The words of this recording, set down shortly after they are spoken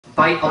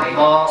by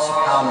Allah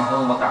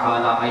subhanahu wa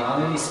ta'ala, I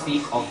only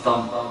speak of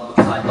them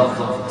because I love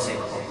them for the sake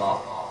of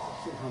Allah.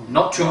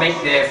 Not to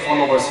make their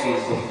followers feel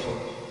good,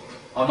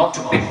 or not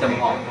to big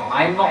them up.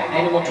 I am not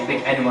anyone to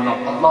big anyone up.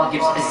 Allah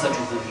gives izzah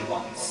to who He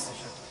wants.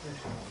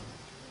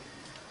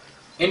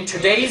 In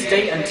today's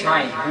day and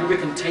time, who we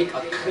can take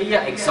a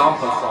clear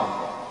example from,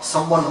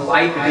 someone who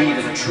I believe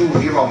is a true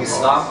hero of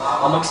Islam,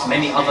 amongst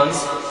many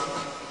others,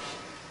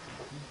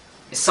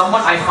 is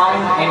someone I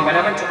found when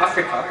I went to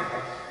Africa.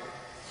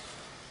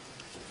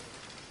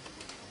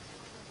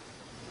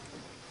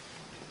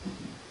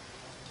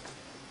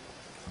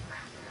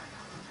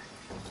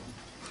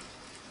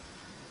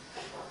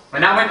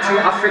 When I went to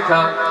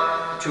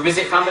Africa to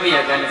visit family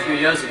again a few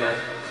years ago,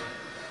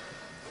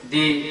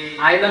 the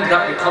island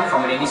that we come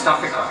from in East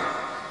Africa,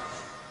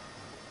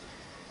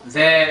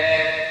 there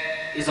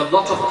is a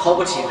lot of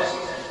poverty there,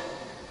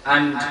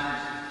 and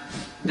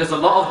there's a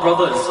lot of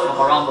brothers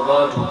from around the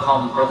world who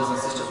come, brothers and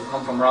sisters who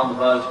come from around the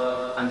world,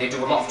 and they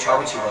do a lot of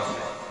charity work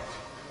there.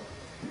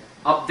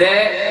 Up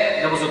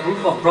there was a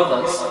group of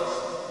brothers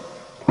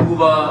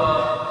who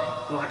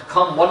had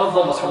come. One of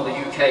them was from the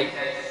UK,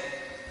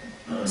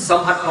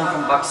 some had come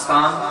from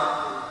Pakistan,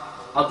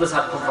 others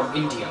had come from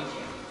India.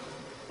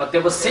 But they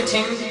were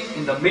sitting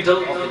in the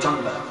middle of the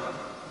jungle,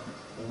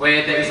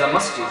 where there is a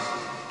masjid.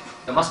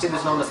 The masjid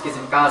is known as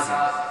Kizimkazi.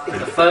 It's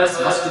the first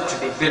masjid to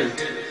be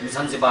built in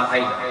Zanzibar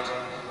Island,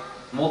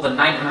 more than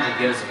 900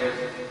 years ago.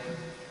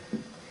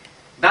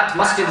 That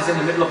masjid is in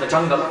the middle of the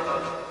jungle,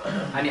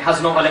 and it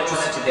has no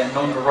electricity there,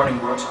 no running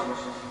water.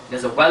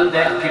 There's a well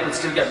there, and people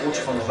still get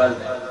water from the well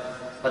there.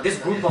 But this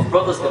group of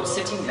brothers, they were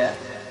sitting there,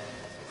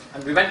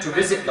 and we went to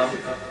visit them,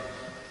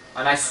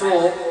 and I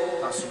saw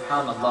that,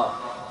 subhanallah,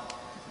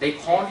 they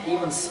can't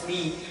even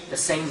speak the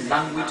same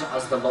language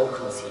as the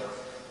locals here.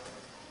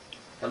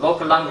 The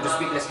local language they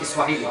speak is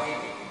Kiswahili.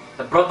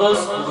 The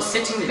brothers who were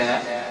sitting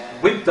there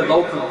with the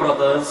local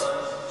brothers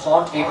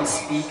can't even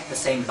speak the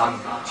same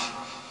language.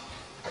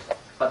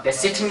 But they're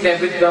sitting there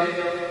with them,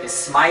 they're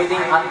smiling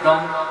at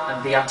them,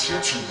 and they are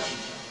teaching them.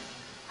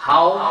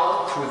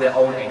 How? Through their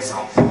own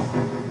example.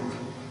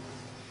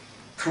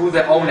 Through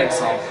their own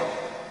example.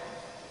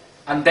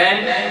 And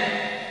then,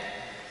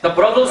 the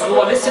brothers who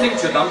are listening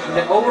to them, and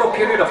then over a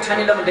period of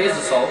 10-11 days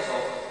or so,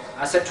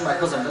 I said to my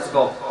cousin, let's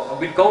go. And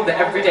we'd go there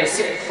every day,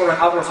 sit for an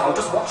hour or so, I'll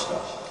just watch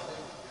them.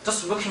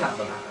 Just looking at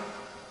them.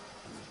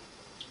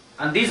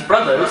 And these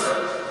brothers,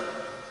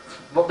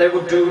 what they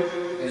would do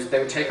is they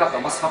would take up the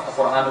Mus'haf, the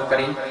Quran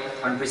al-Kareem,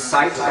 and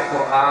recite the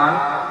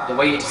Quran the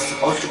way it is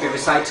supposed to be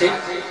recited,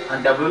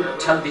 and they will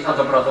tell the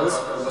other brothers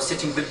who were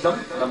sitting with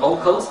them, the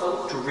locals,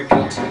 to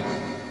repeat it.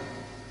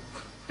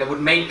 They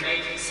would make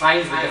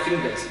signs with their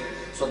fingers.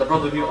 So the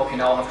brother knew, okay,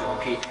 now I have to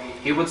repeat.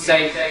 He would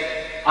say,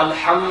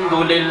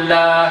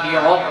 Alhamdulillahi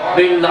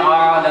Rabbil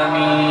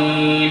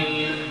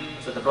Alameen.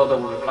 So the brother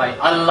would reply,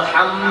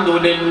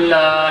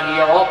 Alhamdulillahi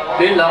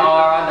Rabbil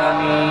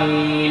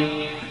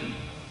Alameen.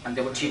 And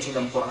they were teaching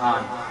them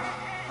Quran.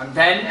 And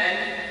then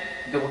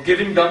they were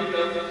giving them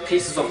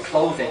pieces of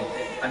clothing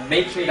and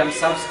making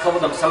themselves cover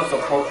themselves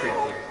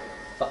appropriately.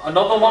 But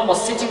another one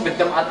was sitting with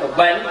them at the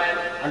well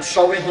and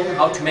showing him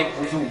how to make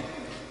wudu.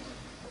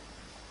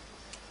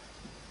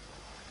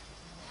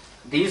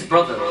 These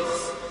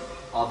brothers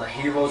are the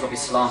heroes of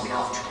Islam we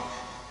have today.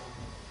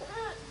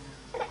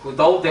 Who,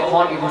 though they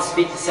can't even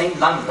speak the same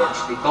language,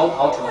 they go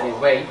out of their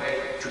way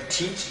to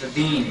teach the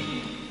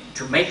deen,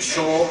 to make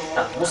sure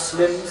that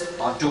Muslims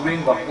are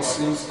doing what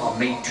Muslims are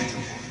made to do.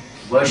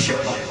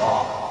 Worship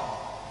Allah,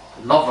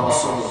 love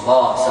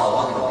Rasulullah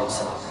sallallahu alaihi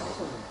wasallam.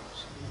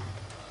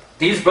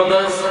 These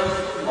brothers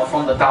are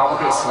from the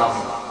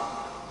Dawateislami.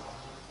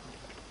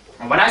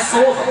 And when I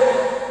saw them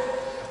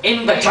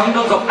in the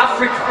jungles of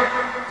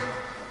Africa,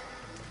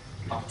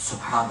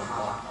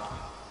 Subhanallah,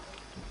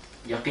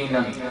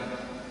 Yaqinan,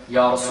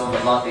 Ya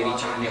Rasulullah, Teri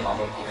chahne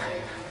walon ki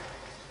khair.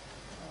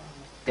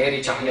 Teri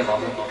chahne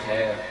walon ki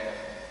khair.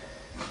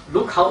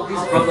 Look how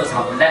these brothers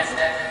have left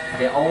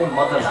their own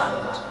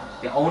motherland,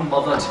 their own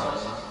mother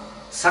tongue,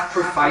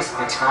 sacrificed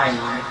their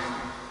time,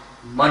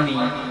 money,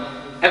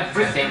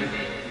 everything,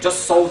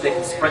 just so they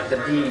can spread the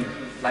deen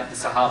like the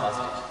Sahabas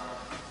did.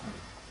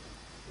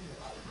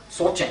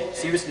 Soche,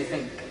 seriously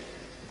think.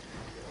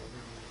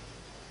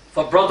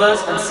 For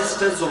brothers and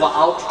sisters who are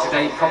out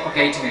today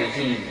propagating the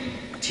deen,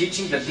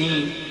 teaching the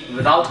deen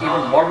without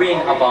even worrying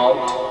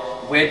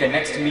about where the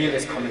next meal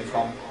is coming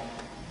from,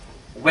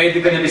 where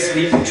they're going to be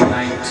sleeping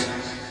tonight,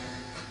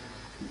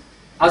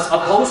 as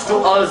opposed to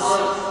us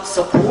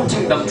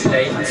supporting them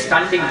today and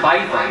standing by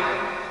them,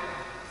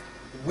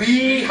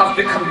 we have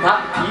become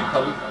that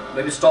people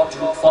where we start to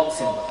look faults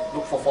in them,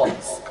 look for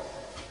faults.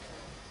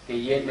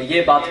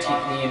 Ye baat theek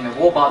nahi hai,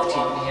 wo baat theek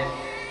nahi hai.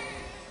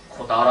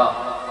 Khudara,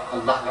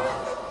 Allah ka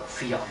khauf.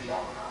 Fear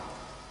Allah.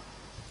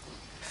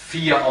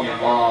 Fear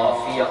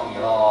Allah, fear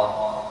Allah.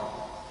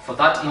 For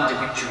that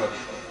individual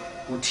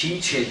who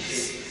teaches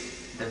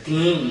the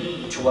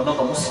deen to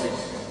another Muslim,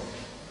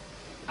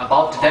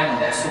 about them,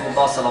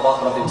 Rasulullah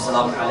sallallahu alaihi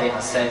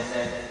wasallam said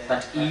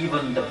that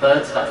even the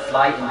birds that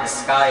fly in the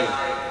sky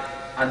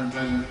and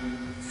the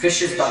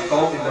fishes that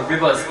go in the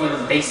rivers,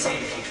 even they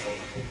supplicate for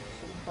them.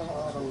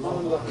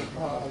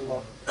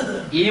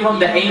 Even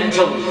the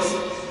angels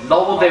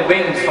lower their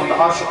wings from the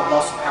arsh of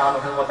Allah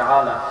subhanahu wa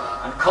ta'ala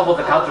and cover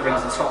the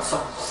gatherings and start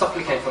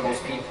supplicate for those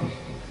people.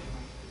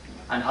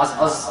 And as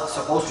us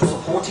supposed to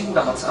supporting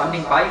them and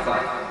standing by them,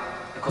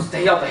 because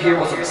they are the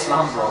heroes of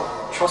Islam, bro.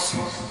 Trust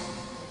me.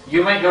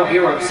 You might know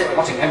heroes sitting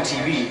watching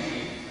MTV,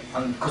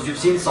 and because you've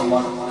seen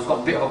someone who's got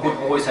a bit of a good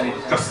voice and he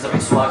dresses a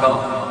bit swagger.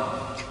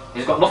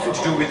 He's got nothing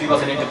to do with you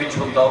as an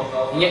individual though.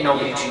 He ain't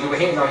nobody to you.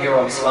 He ain't no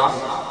hero of Islam.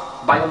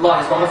 By Allah,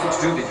 he's got nothing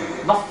to do with you.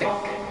 Nothing.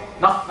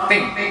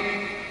 Nothing.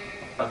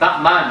 But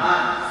that man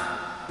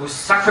who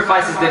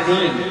sacrifices their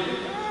deen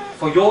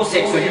for your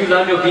sake, so you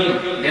learn your deen,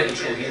 they're the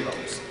true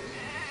heroes.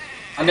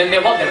 And then they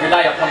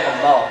rely upon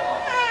Allah.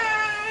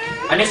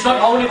 And it's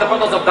not only the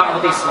brothers of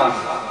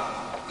Dawateislami.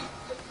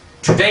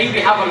 Today we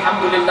have,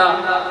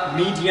 alhamdulillah,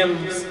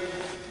 mediums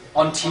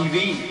on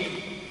TV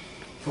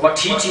who are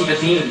teaching the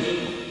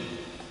deen.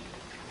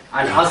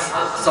 And us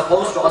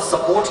supposed to us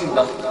supporting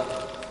them.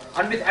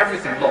 And with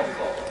everything, look,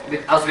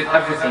 with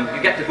everything,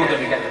 you get the good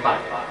and you get the bad.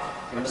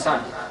 You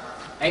understand?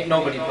 Ain't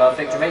nobody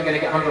perfect. You ain't going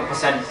to get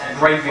 100%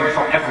 gravy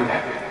from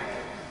everyone.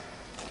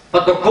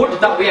 But the good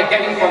that we are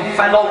getting from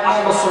fellow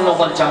ahle-e-sunnat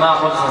wal jama'ah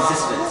brothers and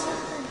sisters,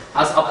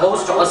 as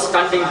opposed to us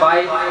standing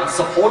by and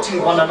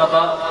supporting one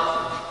another,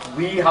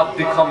 we have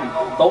become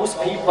those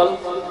people.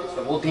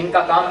 So वो दीन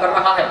का काम कर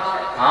रहा है,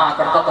 हाँ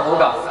करता तो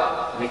होगा,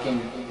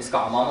 लेकिन इसका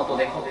अमामा तो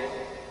देखो.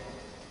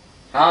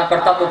 हाँ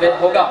करता तो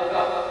होगा,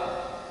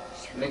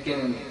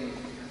 लेकिन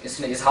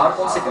इसने इजहार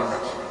कौन से कर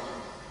रखा है?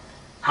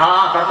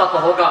 हाँ करता तो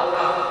होगा,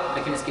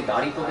 लेकिन इसकी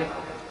दाढ़ी तो देखो.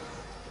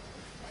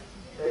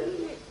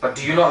 But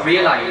do you not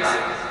realize,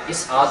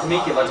 इस आदमी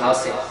की वजह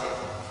से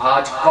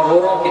आज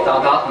करोड़ों की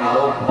तादाद में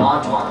लोग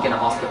 5 वक्त की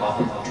नमाज के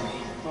पाबंद हो चुके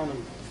हैं.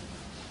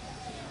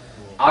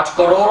 आज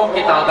करोड़ों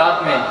की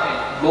तादाद में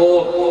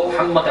लोग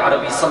मोहम्मद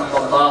अरबी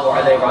सल्लल्लाहु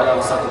अलैहि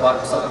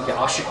वसल्लम के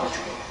आशिक हो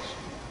चुके हैं.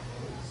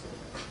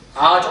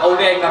 आज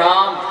औलिया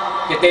कराम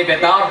के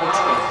तेबेदार हो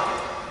चुके हैं.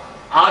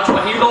 आज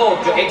वही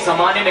लोग जो एक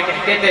जमाने में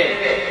कहते थे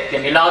कि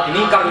मिलाद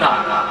नहीं करना,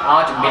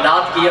 आज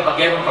मिलाद किए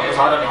बगैर उनका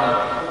गुजारा नहीं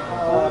होता.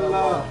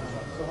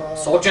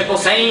 सोचे तो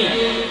सही.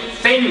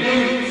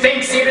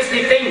 Think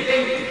seriously, think.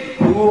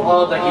 Who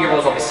are the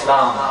heroes of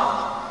Islam?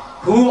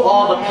 Who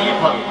are the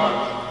people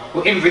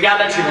who in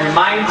reality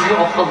remind you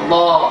of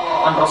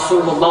Allah and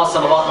Rasulullah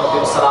sallallahu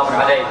alaihi wasallam?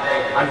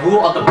 And who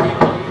are the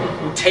people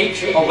who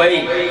take you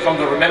away from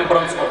the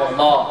remembrance of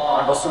Allah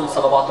and Rasul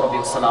sallallahu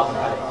alaihi wasallam?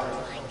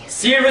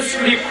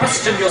 Seriously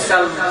question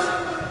yourselves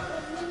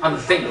and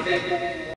think.